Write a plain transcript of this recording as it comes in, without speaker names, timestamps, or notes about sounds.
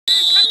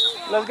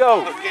Let's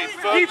go.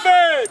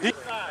 Defense.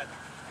 Yeah,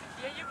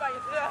 you by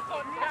yourself.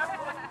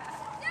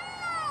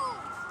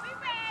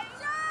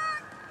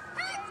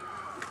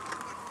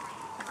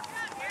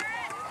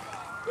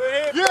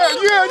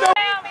 Yeah, no.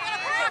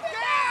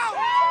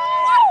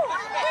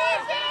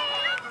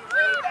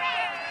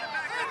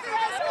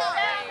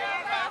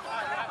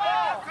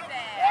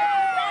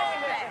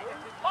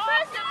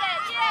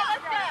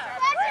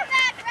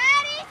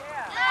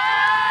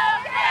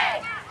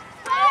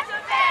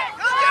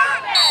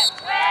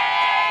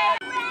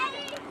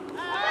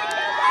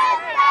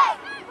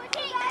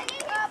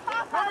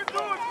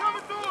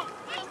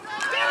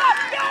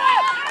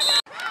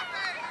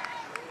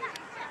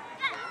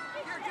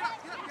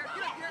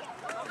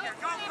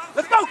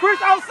 Let's go, Chris,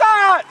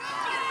 outside!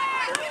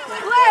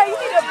 Blair, you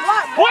need to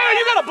block. Blair,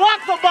 you gotta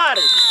block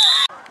somebody!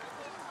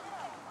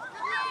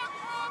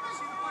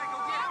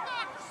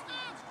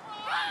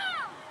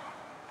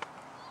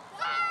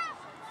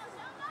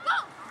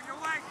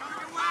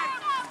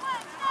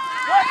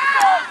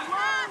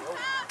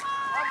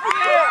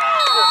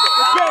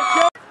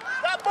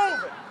 Stop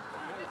moving!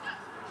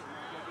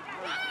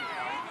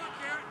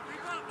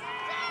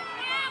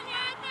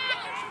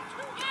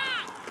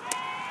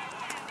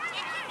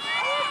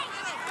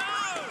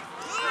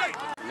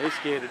 They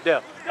scared to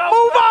death.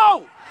 Move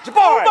on!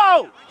 Jabari. Move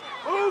on!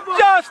 Move on!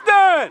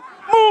 Justin!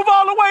 Move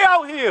all the way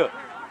out here!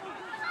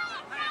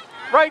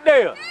 Right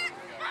there.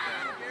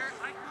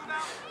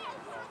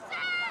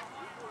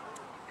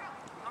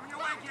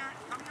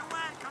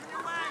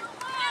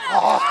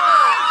 Oh.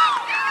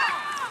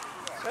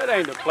 That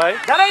ain't the play.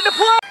 That ain't the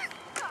play!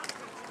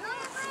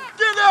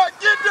 Get that!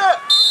 Get that!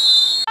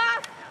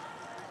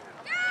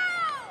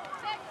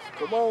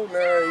 Come on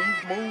now,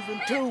 he's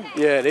moving too.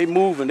 Yeah, they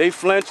moving, they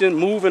flinching,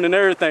 moving and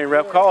everything,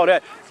 rep. Call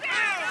that.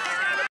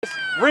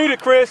 Read it,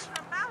 Chris.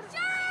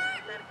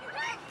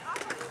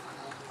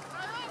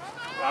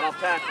 Right on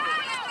tackle.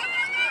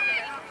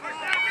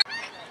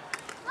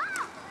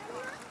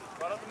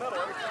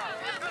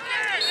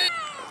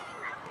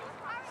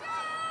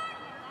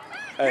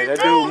 Hey, that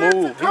dude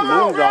moved. He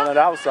moved on that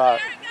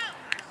outside.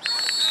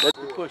 Let's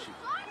be pushing.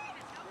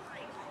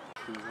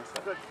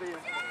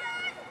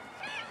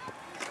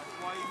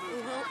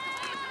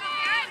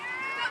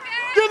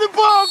 Get the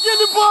ball! Get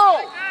the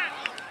ball!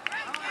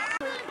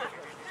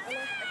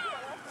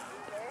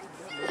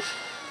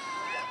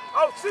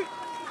 Oh, shoot!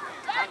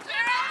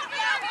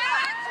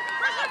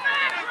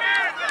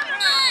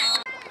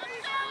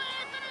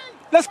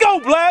 Let's go,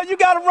 Blair. You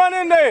got to run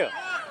in there.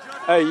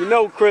 Hey, you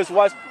know, Chris,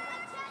 watch.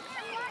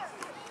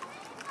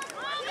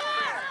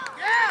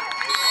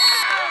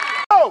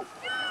 Go!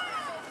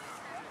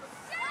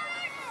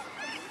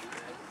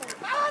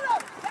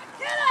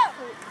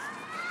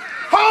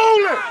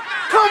 Hold it!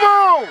 Come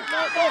on!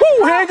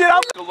 Woo, hand it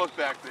out. Go look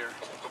back there.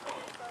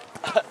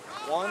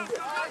 1, 2,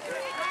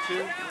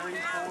 3, 4,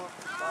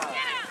 5.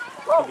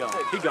 He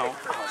gone. He gone.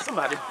 Oh,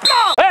 somebody.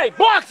 Hey,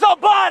 block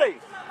somebody!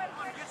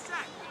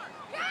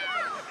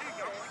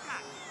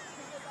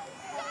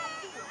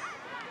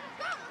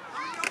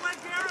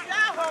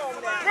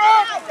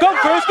 Go,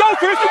 Chris. Go,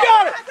 Chris. You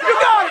got it. You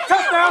got it.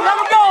 Touchdown. Let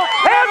him go.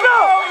 Hands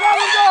up. Let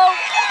him go.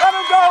 Let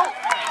him go.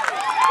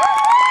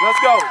 Let's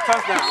go.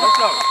 Touchdown. Let's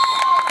go.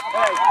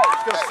 Hey,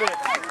 let's go sit.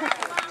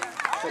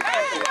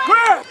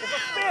 Chris! It's a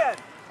spin.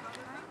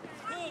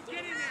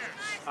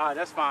 All right,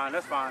 that's fine.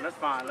 That's fine. That's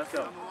fine. Let's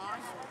go.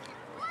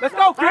 Let's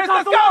go, Chris.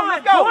 Let's go.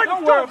 Let's go.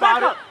 Don't worry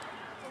about it.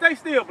 Stay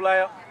still,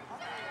 Blair.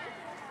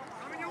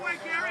 Coming your way,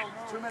 Garrett.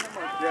 2 minutes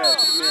more. Yeah,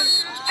 2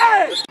 minutes.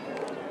 Hey!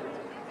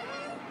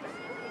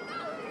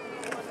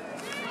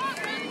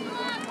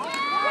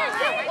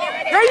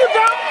 There you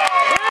go.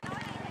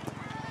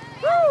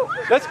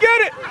 Let's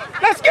get it.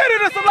 Let's get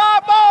it. It's a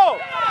live ball.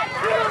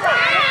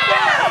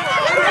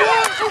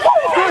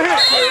 Good hit.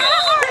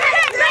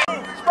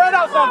 Spread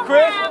out some,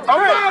 Chris. I'm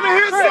trying to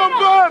hit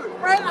somebody.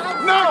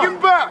 Knock him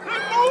back.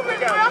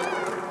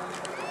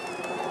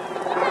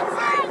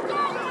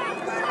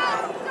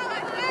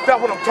 That's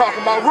what I'm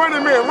talking about. Run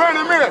him in. Run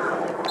him in.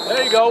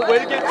 There you go. Way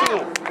to get to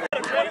him.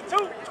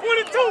 22.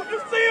 22. You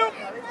see him?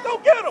 Go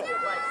get him.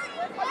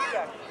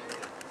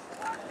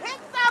 Hit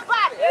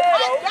somebody.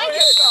 There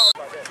you go.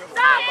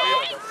 Stop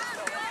it.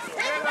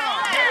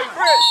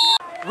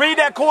 Read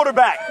that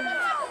quarterback.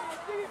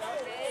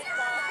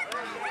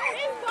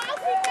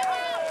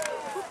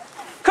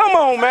 Come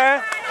on,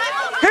 man.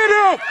 Hit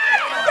him.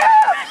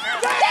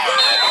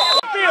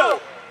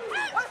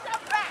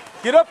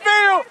 Get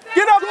upfield.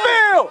 Get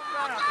upfield.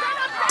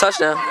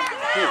 Touchdown.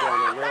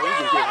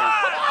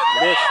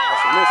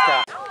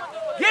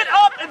 Get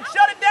up and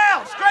shut it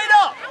down. Straight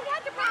up.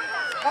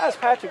 How's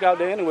Patrick out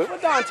there anyway?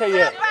 What Dante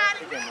at?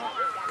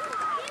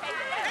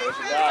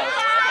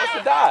 That's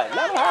a dive.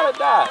 Let him have a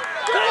dive.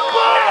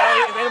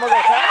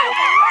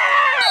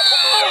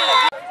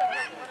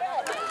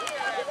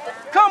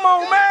 Come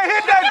on, man.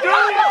 Hit that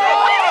dude.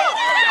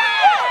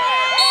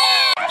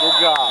 Good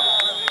job.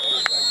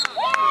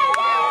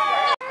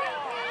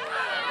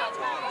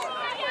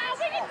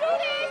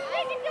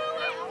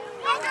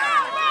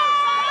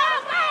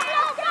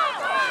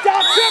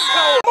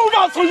 Move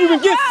out so you can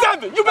get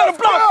 7. You better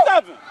block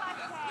 7.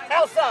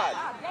 Outside.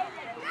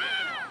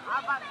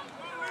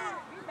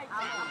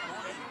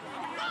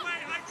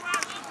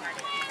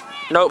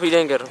 Nope, he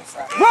didn't get him.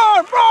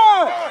 Run,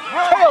 run!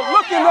 Kale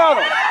looking at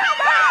him.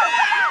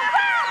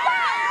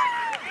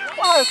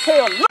 Why is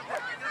Kale looking?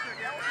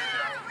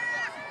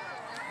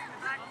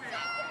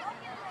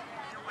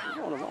 He's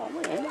going the wrong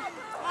way, ain't he?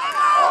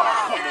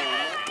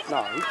 No,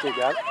 he still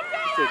got it.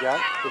 He still got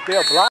it. If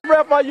they'll block,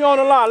 ref while you're on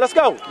the line. Let's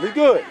go. We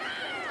good.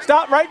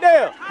 Stop right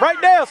there. Right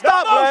there.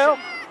 Stop, Lamb.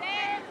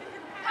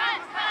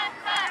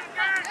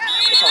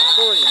 It's on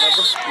 3,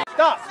 remember?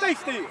 Stop. Stay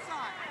still.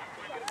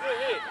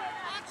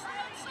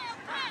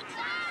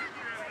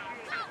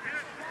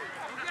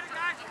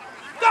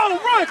 Go,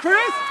 run,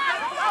 Chris.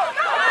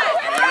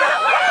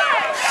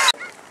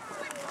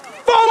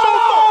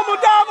 Formal,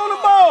 dive on the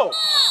ball.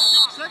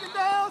 Second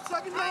down.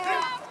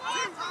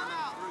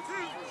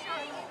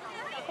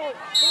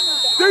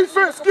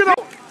 Defense, get up.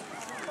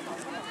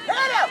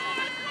 Hit him!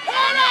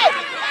 Hit him!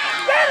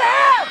 Get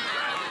him!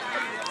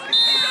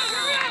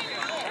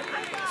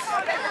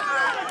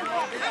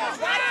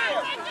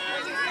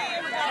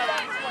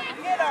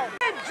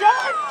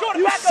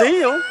 You see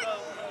him.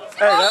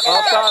 Hey, that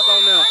offsides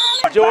on them.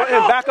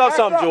 Jordan, back up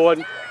something,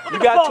 Jordan. You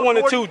got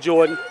 22,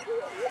 Jordan.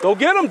 Go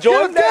get him,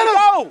 Jordan. There you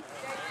go.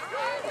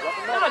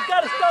 I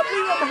gotta stop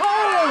being at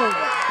home.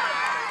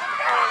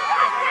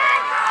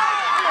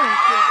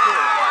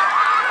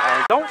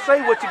 Don't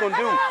say what you're gonna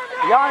do.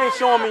 Y'all ain't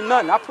showing me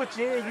nothing. I put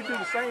you in, you do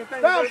the same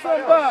thing. Down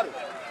somebody.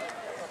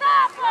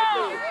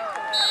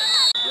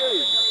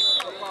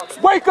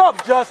 Wake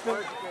up, Justin.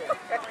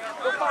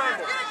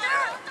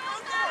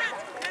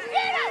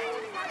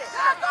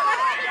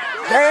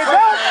 There you go.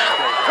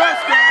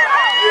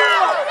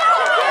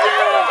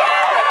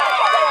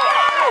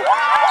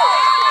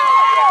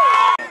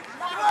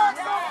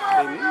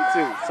 They need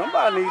to.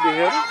 Somebody need to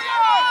hit him.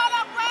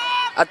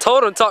 I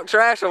told him to talk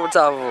trash over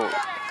top of him.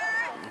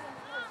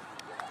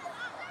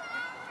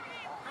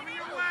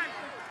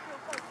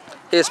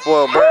 He's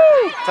spoiled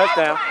bird.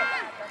 Touchdown.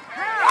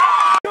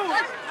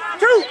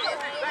 2.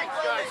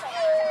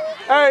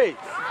 Hey,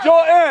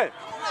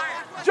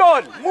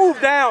 Jordan, move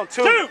down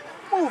 2.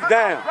 Move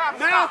down.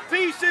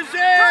 Mouthpiece is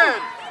in.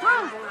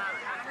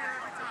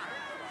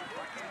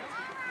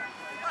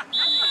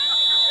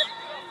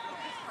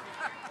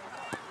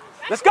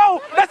 Let's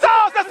go. That's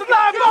ours. That's the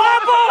live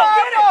ball.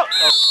 Get it.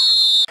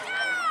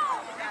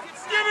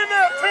 Get in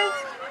there,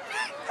 Toots.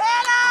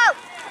 Hello!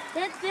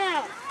 Sit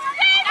down.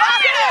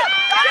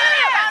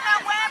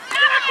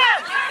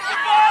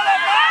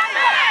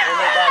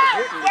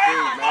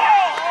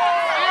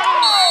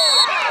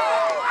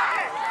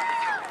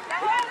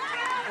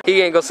 He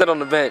ain't gonna sit on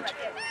the bench.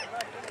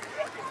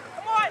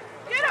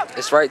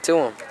 It's right to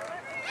him.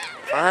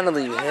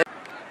 Finally, you hit.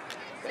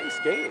 They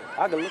scared.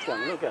 I can look at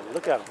him. Look at him.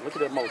 Look at him. Look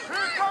at that motion. There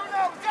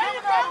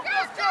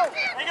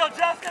you go,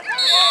 Justin.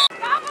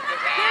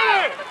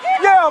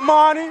 Yeah,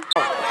 Monty.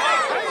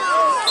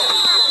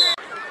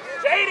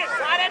 Jaden,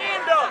 try that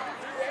end up.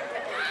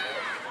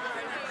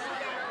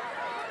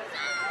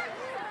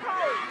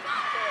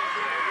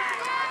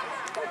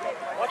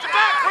 Watch your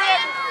back,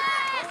 Chris.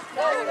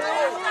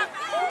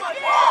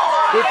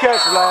 Good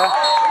catch, lad.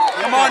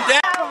 Come on, Dad.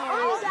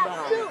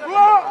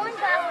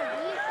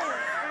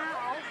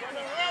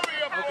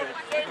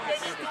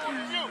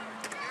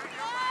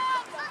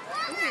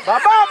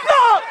 Bye-bye,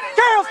 block!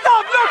 Kale,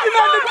 stop looking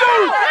at the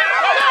dude!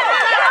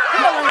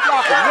 Kale ain't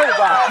blocking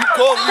nobody. You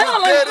call me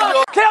dead in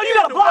your... Kale, you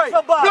gotta block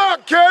somebody. Block,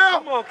 Cal.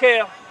 Come on,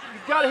 Cal.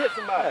 You gotta hit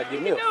somebody.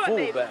 Give me a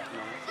fullback,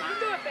 man.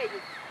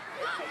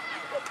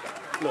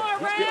 Look,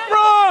 Run!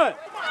 run!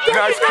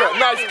 Nice cut,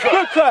 nice cut.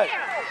 Good cut.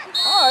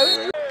 All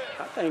right.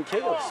 I think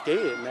Kale's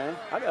scared, man.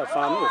 I gotta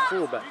find me a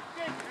fullback.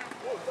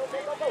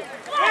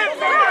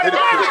 Hit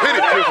it, Chris. Hit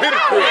it, Chris. Hit it,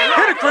 Chris.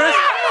 Hit it, Chris.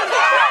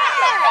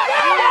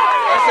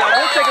 I said,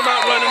 we'll take him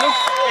out running him.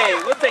 Hey,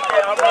 we'll take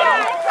him out running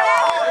him.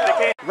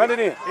 Run it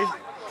in.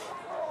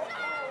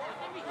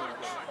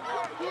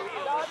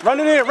 Run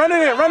it in, run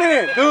it in, run it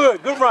in.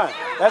 Good, good run.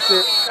 That's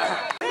it.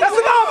 That's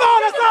an all ball,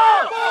 that's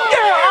all.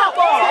 Yeah, all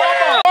ball, all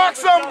ball. Mark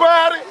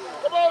somebody.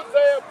 Come on,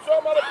 Sam. Show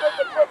them how to put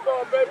the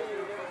football, baby.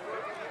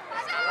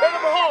 Hit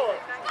him hard.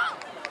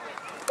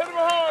 Hit him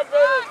hard,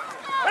 baby.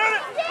 Hit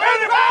it. Hit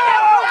it.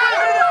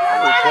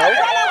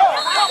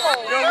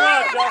 Good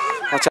run,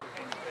 Justin.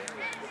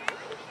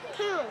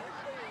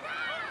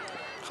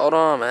 Hold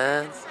on,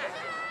 man.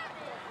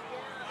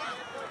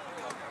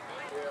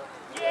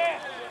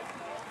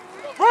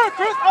 Run,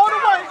 Chris, all the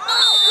way.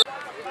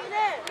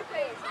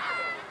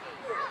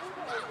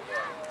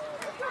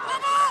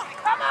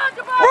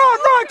 Run,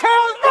 run,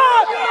 Cal,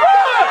 run.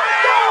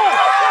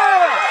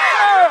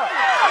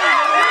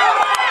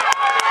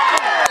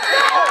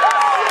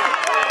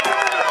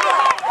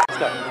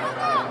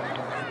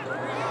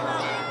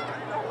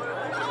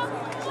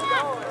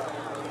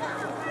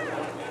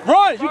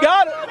 Run, you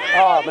got it.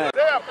 Oh, man.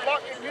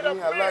 I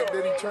like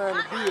that he trying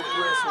to be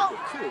aggressive.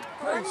 Good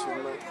gracious,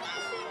 man.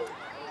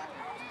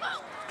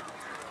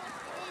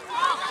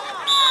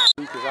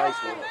 Because I nice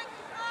one.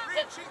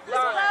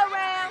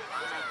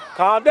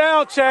 Calm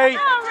down, Che.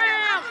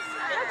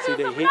 See,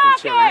 they hitting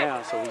Che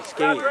now, so he's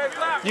scared.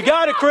 You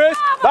got it, Chris.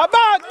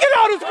 Bye-bye. Get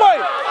out of his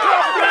way.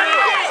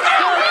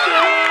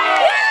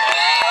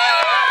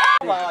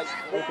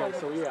 Okay,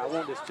 so yeah, I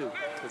want this too,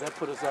 because that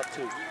put us up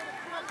too.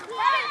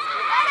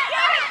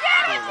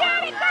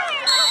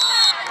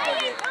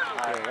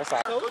 Yeah, that's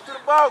all. Go to the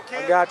ball,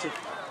 kid. I got you.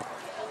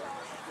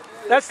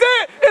 That's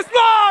it. It's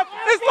live.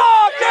 It's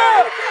live.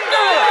 Yeah.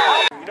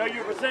 You know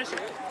your position.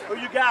 Who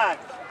you got?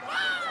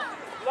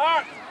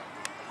 Lark.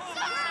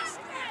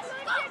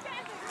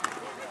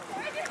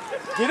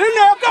 Get in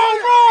there. Go,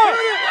 run.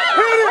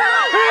 Hit it.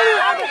 Hit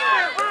it.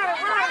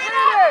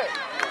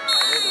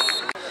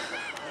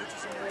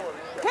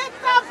 Hit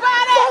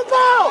somebody!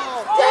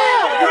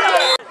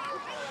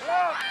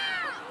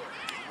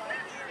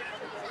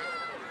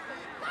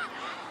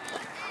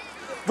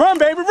 Run,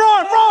 baby. Run,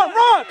 run,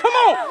 run. Come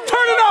on.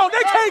 Turn it on.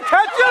 They can't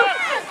catch you.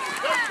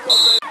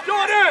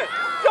 Jordan.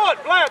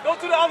 Jordan. Blair, go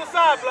to the other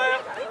side, Blair.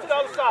 Go to the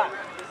other side.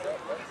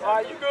 All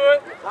right, you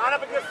good? Line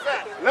up and get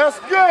set. Let's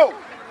go.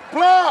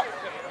 Block.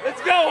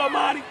 Let's go,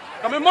 Armani.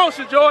 Come in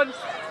motion, Jordan.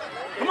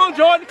 Come on,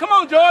 Jordan. Come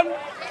on, Jordan.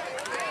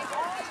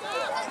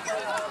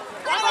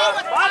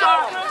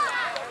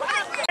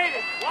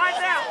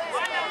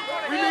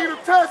 We need a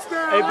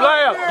touchdown. Hey,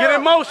 Blair, get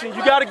in motion.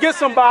 You got to get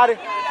somebody.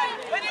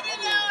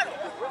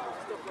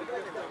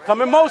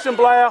 Come in motion,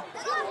 Blair.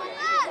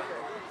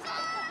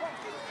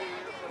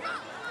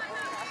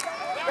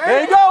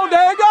 There you go.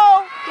 There you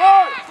go.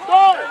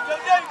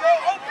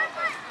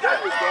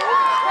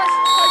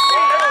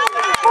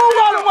 Move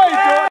out of the way,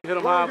 Jordan. Hit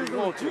him however you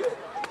want to.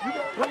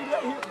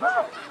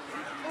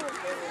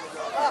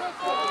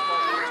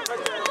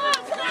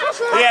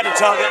 He had to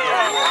tug it.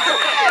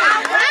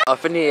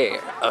 Up in the air.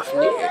 Up in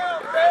the air.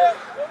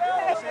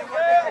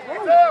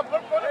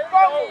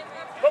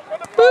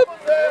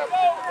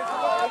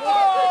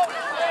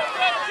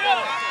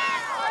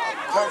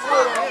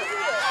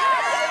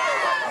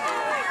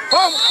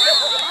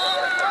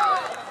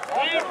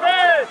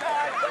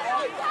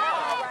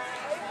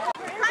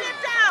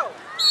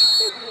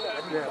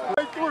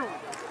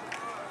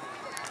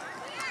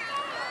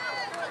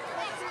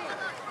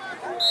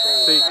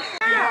 See.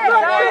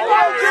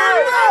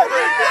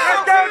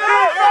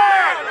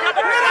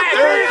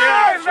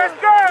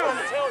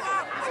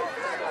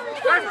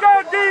 Let's go,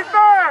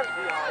 defense!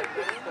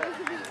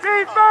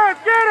 Defense,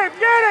 get him,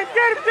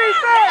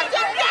 defense!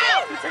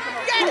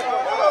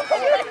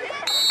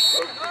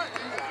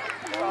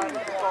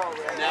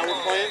 Now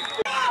we're playing.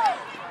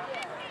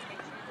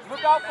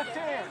 Look out for 10.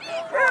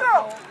 Hit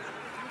him!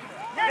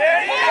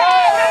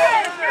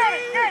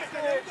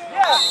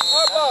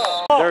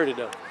 Dirty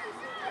though.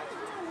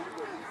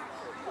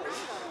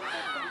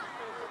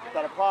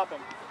 Gotta pop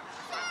him.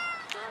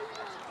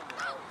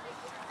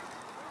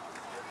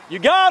 You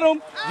got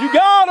him. You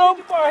got him.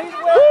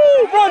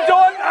 Woo, run,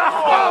 Jordan.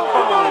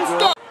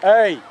 Oh.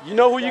 Hey, you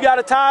know who you got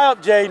to tie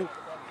up, Jaden.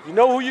 You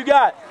know who you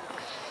got.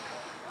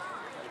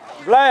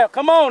 Blair,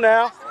 come on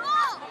now.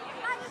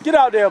 Get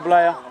out there,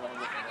 Blair.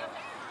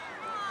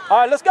 All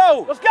right, let's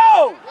go. Let's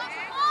go.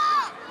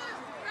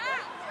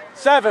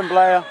 7,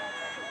 Blair.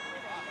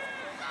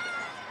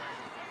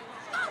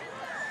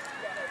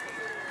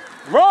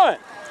 Run.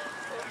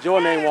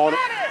 Jordan ain't want it.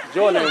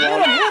 Jordan ain't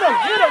want it. Hit him.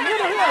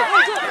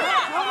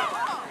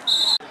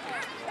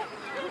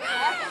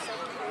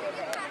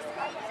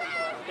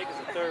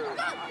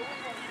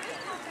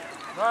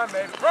 Run,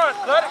 baby. Run.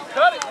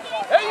 Cut it.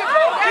 There you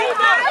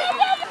go.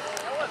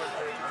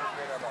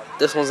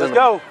 This one's Let's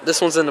go.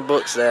 This one's in the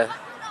books there.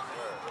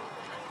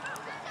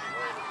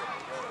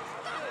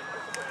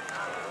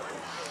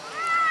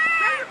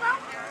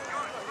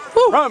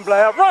 Run,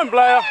 Blair. Run,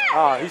 Blair.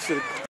 Ah, he should have.